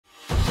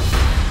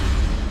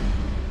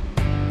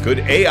Could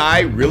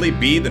AI really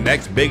be the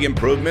next big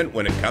improvement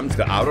when it comes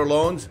to auto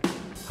loans?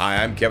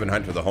 Hi, I'm Kevin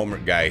Hunter, the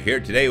Homework Guy, here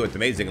today with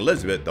amazing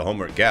Elizabeth, the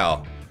Homework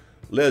Gal.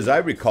 Liz, I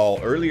recall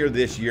earlier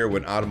this year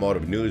when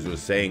Automotive News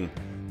was saying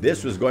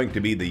this was going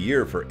to be the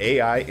year for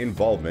AI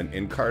involvement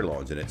in car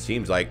loans, and it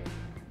seems like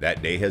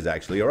that day has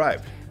actually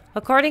arrived.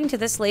 According to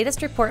this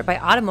latest report by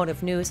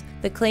Automotive News,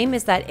 the claim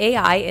is that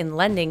AI in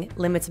lending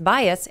limits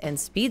bias and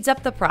speeds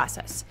up the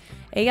process.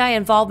 AI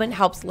involvement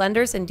helps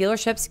lenders and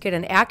dealerships get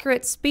an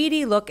accurate,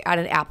 speedy look at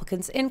an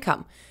applicant's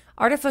income.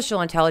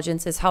 Artificial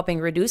intelligence is helping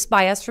reduce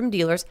bias from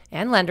dealers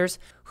and lenders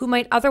who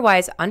might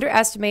otherwise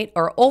underestimate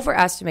or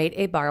overestimate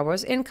a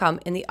borrower's income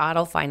in the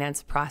auto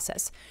finance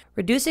process.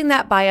 Reducing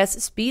that bias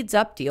speeds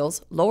up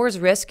deals, lowers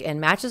risk, and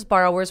matches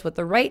borrowers with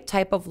the right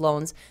type of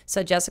loans,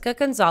 said Jessica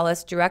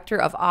Gonzalez, Director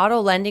of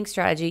Auto Lending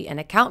Strategy and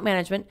Account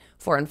Management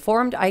for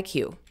Informed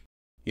IQ.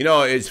 You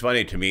know, it's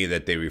funny to me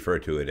that they refer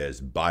to it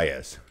as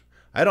bias.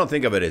 I don't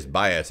think of it as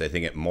bias. I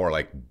think it more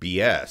like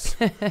BS,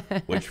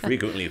 which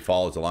frequently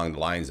falls along the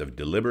lines of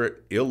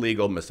deliberate,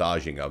 illegal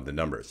massaging of the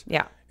numbers.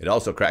 Yeah. It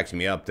also cracks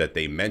me up that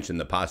they mention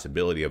the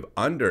possibility of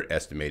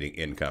underestimating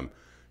income.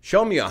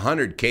 Show me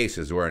 100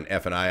 cases where an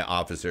F&I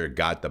officer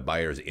got the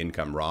buyer's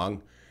income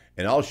wrong,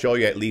 and I'll show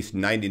you at least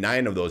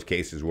 99 of those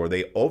cases where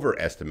they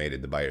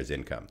overestimated the buyer's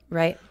income.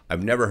 Right.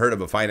 I've never heard of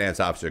a finance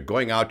officer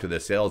going out to the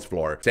sales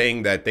floor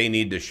saying that they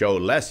need to show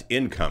less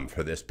income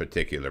for this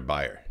particular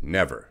buyer.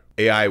 Never.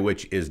 AI,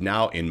 which is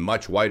now in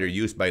much wider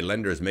use by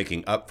lenders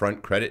making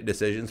upfront credit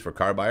decisions for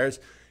car buyers,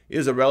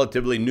 is a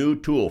relatively new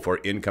tool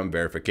for income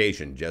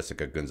verification,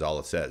 Jessica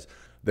Gonzalez says.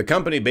 The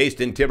company based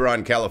in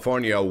Tiburon,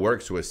 California,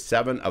 works with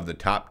 7 of the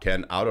top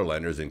 10 auto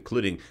lenders,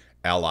 including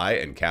Ally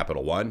and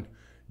Capital One.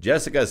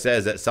 Jessica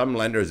says that some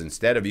lenders,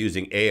 instead of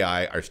using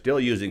AI, are still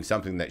using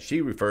something that she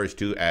refers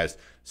to as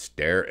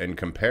stare and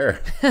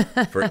compare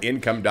for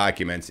income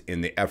documents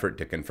in the effort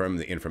to confirm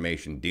the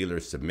information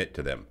dealers submit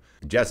to them.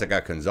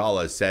 Jessica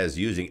Gonzalez says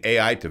using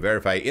AI to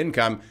verify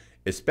income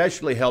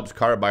especially helps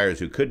car buyers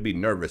who could be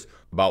nervous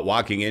about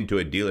walking into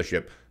a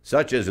dealership,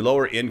 such as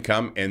lower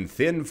income and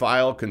thin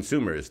file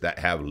consumers that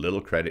have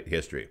little credit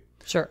history.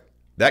 Sure.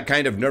 That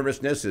kind of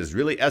nervousness is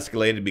really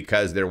escalated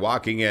because they're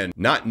walking in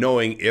not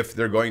knowing if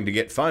they're going to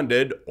get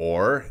funded,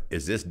 or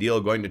is this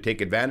deal going to take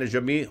advantage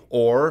of me,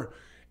 or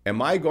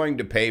am I going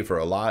to pay for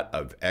a lot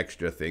of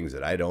extra things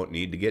that I don't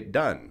need to get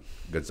done,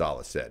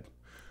 Gonzalez said.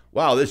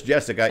 Wow, this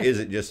Jessica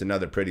isn't just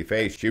another pretty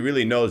face. She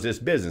really knows this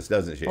business,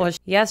 doesn't she? Well,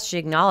 yes, she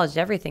acknowledged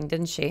everything,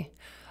 didn't she?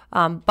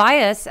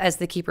 Bias, as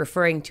they keep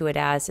referring to it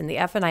as in the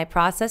F&I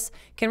process,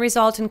 can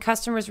result in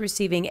customers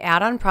receiving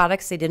add-on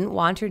products they didn't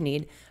want or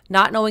need,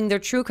 not knowing their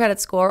true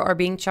credit score, or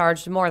being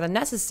charged more than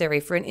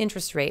necessary for an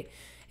interest rate.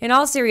 In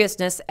all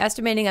seriousness,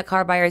 estimating a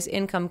car buyer's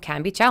income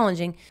can be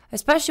challenging,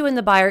 especially when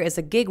the buyer is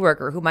a gig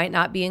worker who might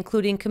not be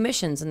including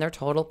commissions in their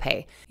total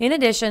pay. In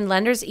addition,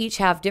 lenders each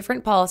have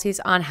different policies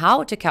on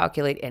how to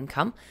calculate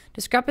income.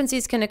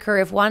 Discrepancies can occur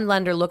if one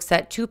lender looks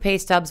at 2 pay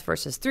stubs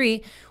versus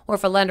 3, or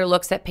if a lender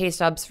looks at pay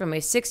stubs from a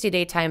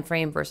 60-day time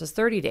frame versus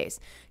 30 days.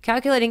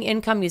 Calculating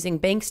income using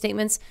bank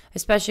statements,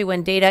 especially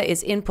when data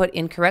is input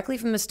incorrectly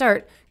from the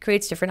start,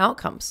 creates different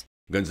outcomes.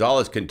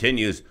 Gonzalez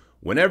continues,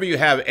 whenever you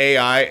have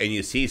AI and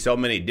you see so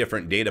many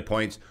different data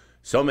points,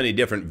 so many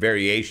different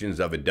variations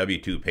of a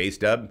W-2 pay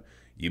stub,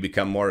 you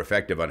become more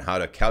effective on how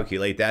to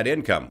calculate that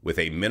income with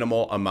a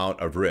minimal amount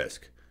of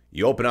risk.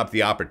 You open up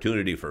the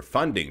opportunity for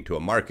funding to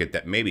a market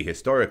that maybe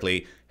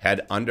historically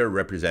had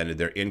underrepresented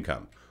their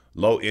income.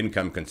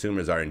 Low-income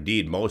consumers are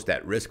indeed most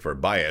at risk for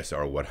bias,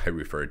 or what I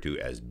refer to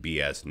as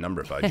BS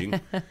number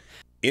fudging.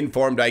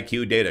 Informed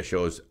IQ data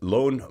shows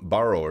loan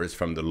borrowers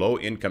from the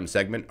low-income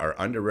segment are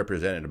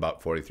underrepresented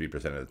about 43%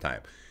 of the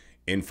time.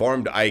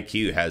 Informed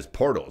IQ has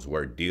portals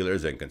where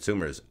dealers and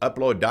consumers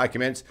upload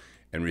documents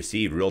and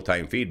receive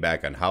real-time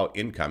feedback on how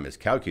income is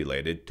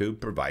calculated to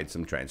provide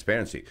some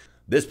transparency.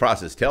 This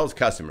process tells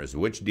customers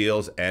which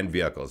deals and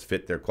vehicles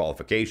fit their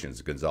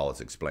qualifications,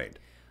 Gonzalez explained.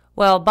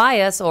 Well,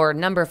 bias, or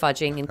number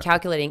fudging, in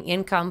calculating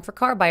income for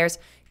car buyers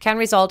can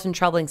result in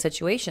troubling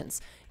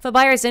situations. If a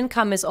buyer's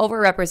income is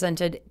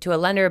overrepresented to a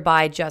lender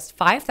by just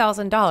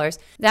 $5,000,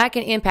 that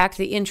can impact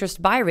the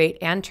interest buy rate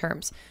and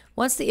terms.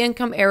 Once the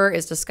income error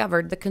is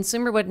discovered, the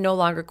consumer would no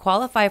longer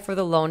qualify for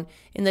the loan,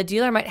 and the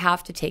dealer might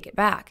have to take it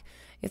back.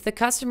 If the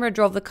customer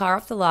drove the car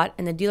off the lot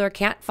and the dealer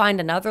can't find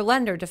another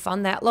lender to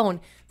fund that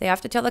loan, they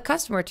have to tell the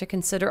customer to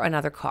consider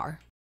another car.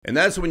 And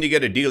that's when you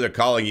get a dealer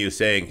calling you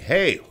saying,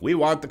 hey, we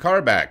want the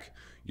car back.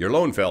 Your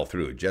loan fell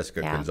through.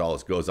 Jessica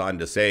Gonzalez goes on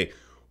to say,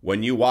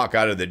 when you walk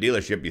out of the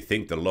dealership, you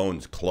think the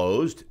loan's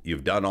closed.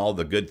 You've done all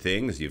the good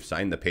things. You've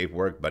signed the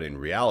paperwork, but in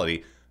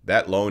reality,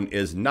 that loan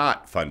is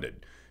not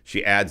funded.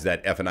 She adds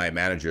that F&I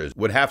managers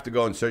would have to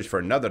go and search for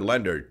another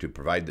lender to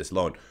provide this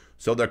loan.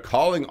 So they're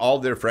calling all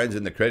their friends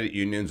in the credit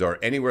unions or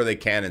anywhere they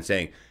can and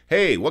saying,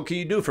 hey, what can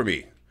you do for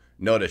me?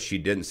 Notice she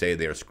didn't say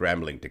they are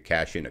scrambling to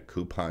cash in a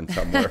coupon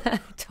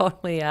somewhere.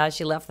 Totally,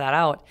 she left that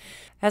out.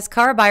 As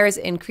car buyers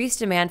increase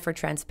demand for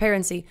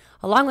transparency,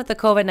 along with the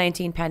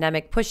COVID-19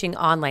 pandemic pushing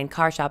online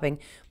car shopping,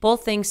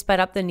 both things sped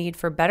up the need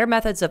for better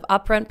methods of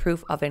upfront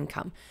proof of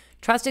income.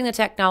 Trusting the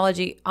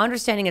technology,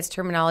 understanding its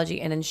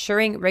terminology, and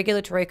ensuring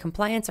regulatory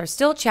compliance are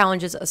still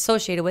challenges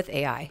associated with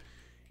AI.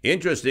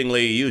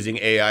 Interestingly, using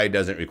AI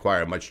doesn't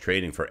require much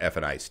training for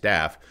F&I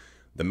staff.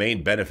 The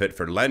main benefit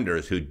for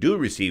lenders who do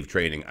receive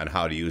training on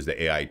how to use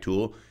the AI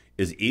tool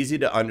is easy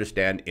to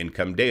understand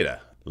income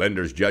data.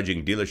 Lenders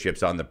judging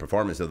dealerships on the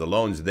performance of the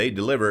loans they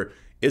deliver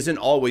isn't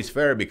always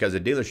fair because a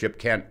dealership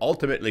can't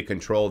ultimately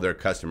control their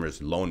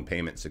customers' loan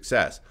payment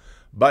success.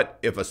 But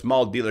if a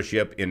small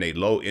dealership in a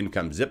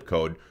low-income zip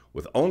code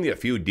with only a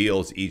few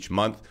deals each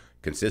month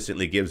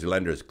consistently gives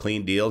lenders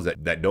clean deals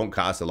that don't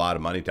cost a lot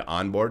of money to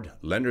onboard,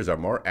 lenders are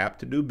more apt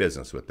to do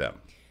business with them.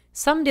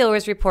 Some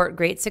dealers report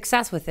great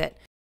success with it.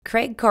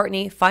 Craig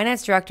Courtney,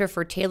 finance director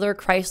for Taylor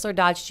Chrysler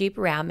Dodge Jeep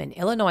Ram in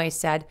Illinois,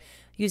 said,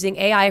 "Using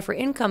AI for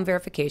income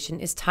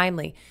verification is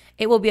timely.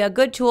 It will be a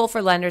good tool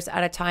for lenders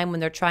at a time when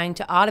they're trying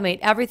to automate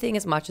everything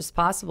as much as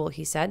possible,"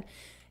 he said.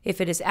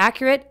 "If it is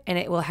accurate and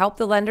it will help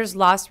the lender's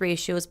loss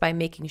ratios by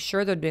making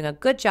sure they're doing a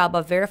good job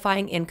of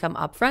verifying income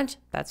upfront,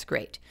 that's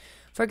great."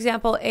 For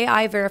example,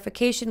 AI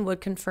verification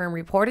would confirm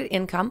reported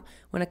income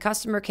when a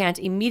customer can't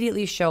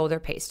immediately show their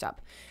pay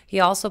stub. He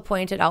also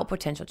pointed out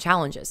potential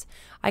challenges.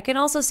 "I can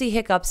also see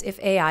hiccups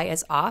if AI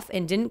is off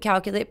and didn't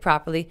calculate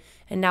properly,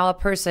 and now a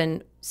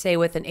person, say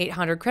with an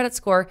 800 credit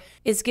score,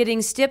 is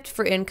getting stipped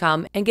for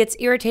income and gets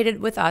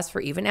irritated with us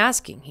for even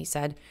asking," he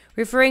said,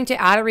 referring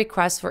to added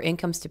requests for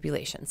income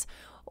stipulations.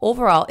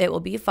 "Overall, it will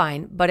be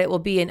fine, but it will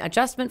be an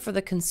adjustment for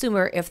the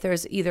consumer if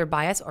there's either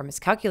bias or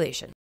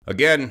miscalculation."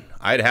 Again,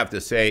 I'd have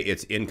to say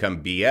it's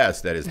income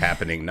BS that is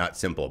happening, not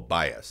simple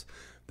bias.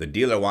 The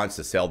dealer wants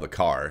to sell the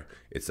car.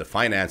 It's the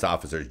finance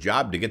officer's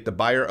job to get the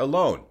buyer a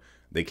loan.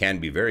 They can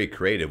be very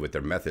creative with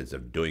their methods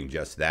of doing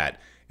just that,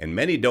 and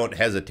many don't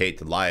hesitate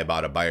to lie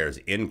about a buyer's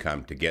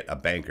income to get a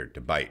banker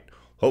to bite.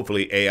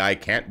 Hopefully AI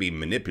can't be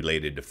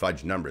manipulated to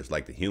fudge numbers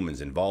like the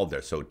humans involved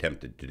are so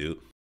tempted to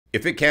do.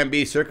 If it can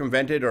be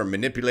circumvented or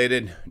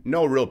manipulated,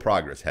 no real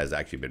progress has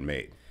actually been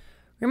made.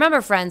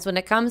 Remember, friends, when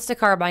it comes to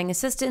car buying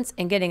assistance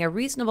and getting a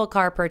reasonable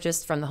car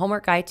purchased from the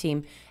Homework Guy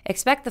team,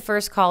 expect the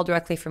first call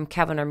directly from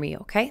Kevin or me,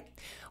 okay?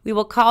 We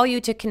will call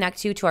you to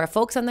connect you to our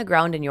folks on the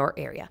ground in your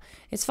area.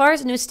 As far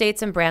as new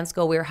states and brands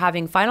go, we are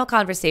having final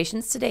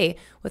conversations today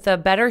with a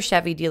better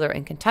Chevy dealer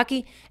in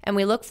Kentucky, and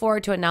we look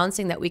forward to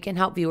announcing that we can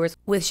help viewers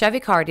with Chevy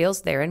car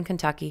deals there in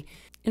Kentucky.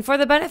 And for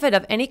the benefit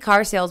of any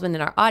car salesman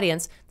in our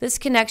audience, this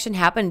connection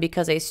happened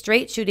because a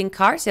straight-shooting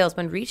car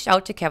salesman reached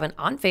out to Kevin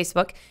on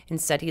Facebook and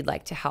said he'd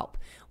like to help.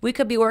 We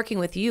could be working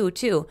with you,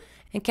 too.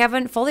 And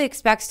Kevin fully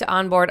expects to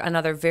onboard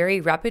another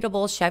very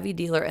reputable Chevy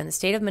dealer in the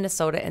state of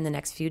Minnesota in the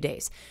next few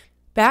days.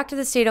 Back to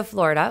the state of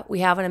Florida,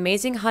 we have an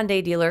amazing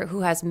Hyundai dealer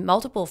who has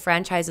multiple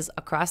franchises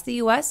across the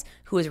U.S.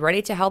 who is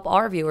ready to help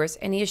our viewers,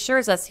 and he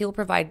assures us he'll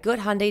provide good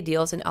Hyundai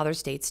deals in other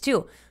states,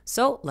 too.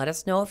 So let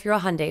us know if you're a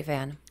Hyundai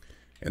fan.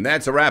 And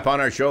that's a wrap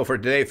on our show for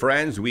today,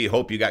 friends. We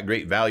hope you got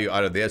great value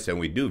out of this, and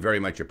we do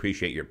very much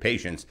appreciate your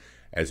patience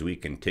as we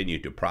continue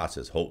to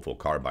process hopeful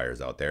car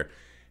buyers out there.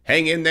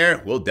 Hang in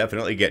there. We'll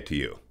definitely get to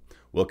you.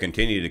 We'll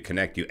continue to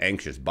connect you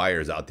anxious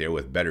buyers out there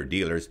with better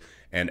dealers.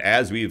 And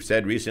as we've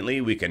said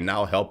recently, we can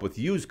now help with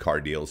used car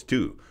deals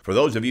too. For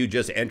those of you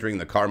just entering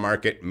the car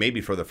market,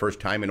 maybe for the first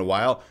time in a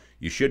while,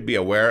 you should be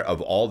aware of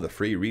all the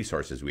free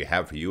resources we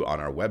have for you on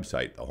our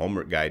website,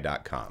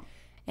 thehomeworkguy.com.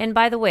 And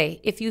by the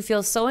way, if you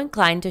feel so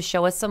inclined to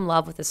show us some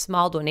love with a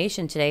small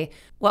donation today,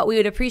 what we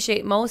would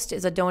appreciate most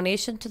is a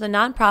donation to the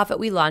nonprofit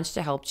we launched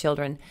to help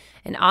children.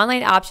 An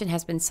online option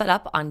has been set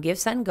up on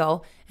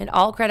GiveSendGo, and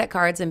all credit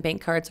cards and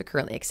bank cards are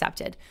currently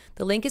accepted.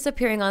 The link is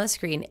appearing on the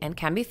screen and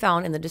can be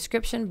found in the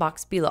description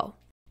box below.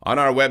 On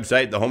our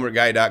website,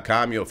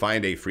 thehomeworkguy.com, you'll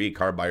find a free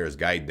car buyer's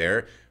guide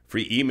there,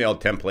 free email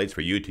templates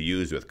for you to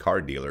use with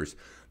car dealers.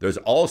 There's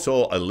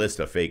also a list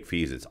of fake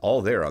fees. It's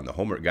all there on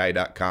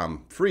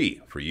thehomeworkguy.com, free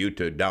for you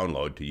to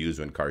download to use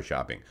when car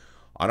shopping.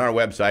 On our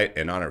website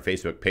and on our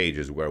Facebook page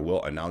is where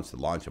we'll announce the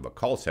launch of a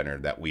call center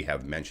that we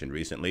have mentioned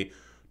recently.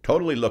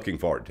 Totally looking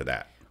forward to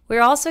that.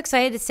 We're also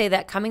excited to say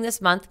that coming this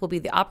month will be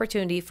the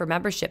opportunity for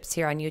memberships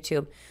here on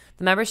YouTube.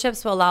 The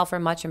memberships will allow for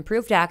much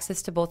improved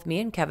access to both me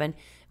and Kevin.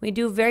 We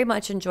do very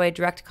much enjoy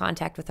direct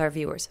contact with our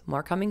viewers.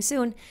 More coming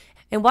soon.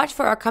 And watch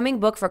for our coming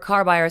book for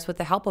car buyers with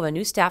the help of a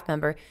new staff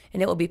member,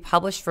 and it will be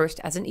published first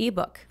as an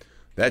ebook.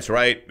 That's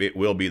right. It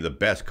will be the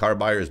best car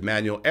buyer's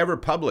manual ever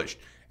published,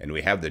 and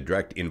we have the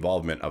direct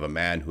involvement of a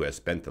man who has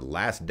spent the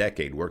last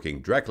decade working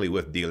directly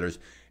with dealers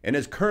and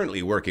is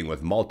currently working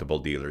with multiple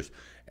dealers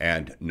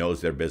and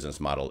knows their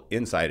business model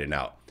inside and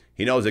out.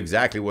 He knows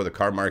exactly where the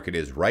car market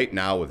is right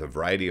now with a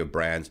variety of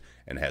brands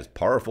and has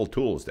powerful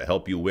tools to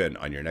help you win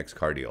on your next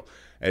car deal.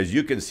 As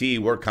you can see,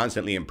 we're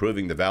constantly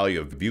improving the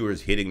value of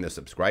viewers hitting the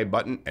subscribe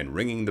button and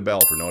ringing the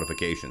bell for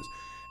notifications.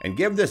 And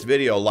give this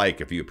video a like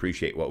if you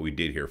appreciate what we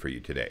did here for you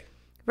today.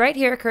 Right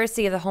here,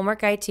 courtesy of the Homework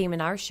Guide team in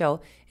our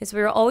show, is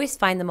where you'll always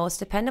find the most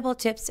dependable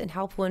tips and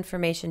helpful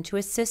information to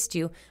assist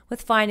you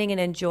with finding an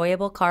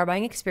enjoyable car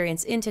buying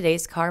experience in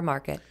today's car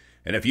market.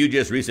 And if you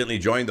just recently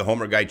joined the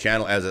Homework Guide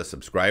channel as a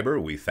subscriber,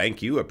 we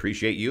thank you,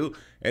 appreciate you,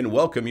 and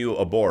welcome you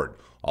aboard.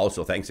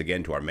 Also, thanks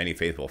again to our many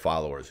faithful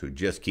followers who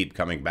just keep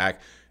coming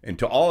back. And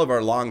to all of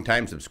our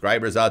longtime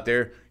subscribers out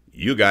there,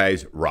 you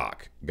guys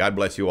rock. God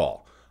bless you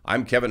all.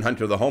 I'm Kevin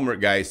Hunter, the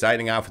Homework Guy,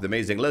 signing off with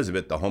amazing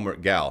Elizabeth, the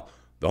Homework Gal.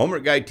 The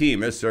Homework Guide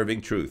team is serving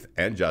truth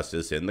and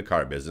justice in the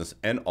car business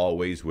and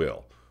always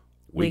will.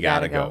 We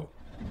gotta go.